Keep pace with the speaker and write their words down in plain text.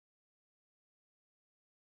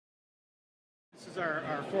This is our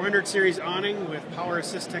 400 series awning with power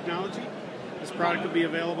assist technology. This product will be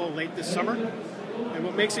available late this summer. And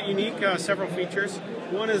what makes it unique, several features.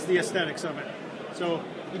 One is the aesthetics of it. So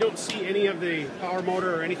you don't see any of the power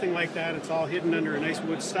motor or anything like that. It's all hidden under a nice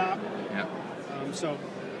wood stop. Yeah.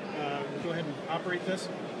 Go ahead and operate this.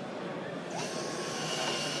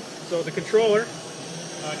 So the controller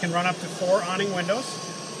can run up to 4 awning windows.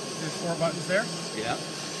 There's 4 buttons there. Yeah.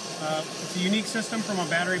 It's a unique system from a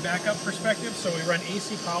battery backup perspective, so we run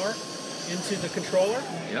AC power into the controller.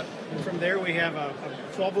 Yep. And from there we have a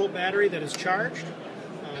 12-volt battery that is charged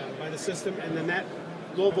by the system, and then that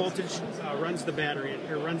low voltage runs the battery,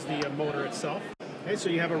 or runs the motor itself. Okay, so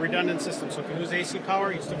you have a redundant system, so if you lose AC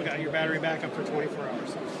power, you still got your battery backup for 24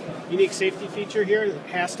 hours. Unique safety feature here, it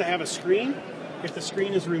has to have a screen. If the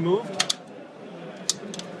screen is removed,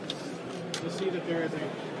 you'll see that there is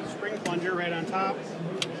a spring plunger right on top.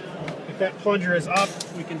 If that plunger is up,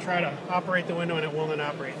 we can try to operate the window and it will not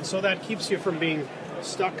operate. And so that keeps you from being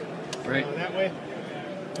stuck that way.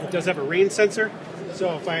 It does have a rain sensor,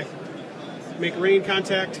 so if I make rain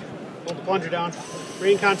contact, hold the plunger down,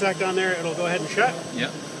 rain contact on there, it'll go ahead and shut.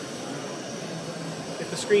 Yep.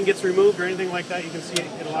 If the screen gets removed or anything like that, you can see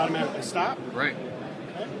it'll automatically stop. Right.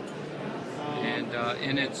 Okay.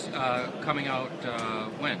 And it's coming out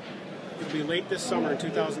when? It'll be late this summer in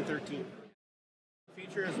 2013.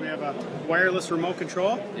 Feature is we have a wireless remote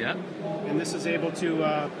control. Yeah. And this is able to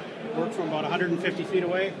work from about 150 feet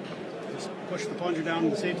away. Just push the plunger down in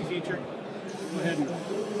the safety feature. Go ahead and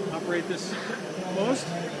operate this closed.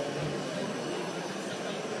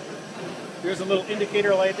 There's a little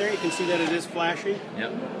indicator light there. You can see that it is flashing.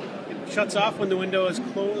 Yep. It shuts off when the window is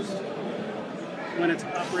closed. When it's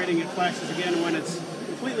operating, it flashes again. When it's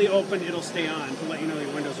completely open, it'll stay on to let you know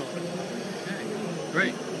your window's open. Okay.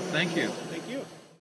 Great. Thank you.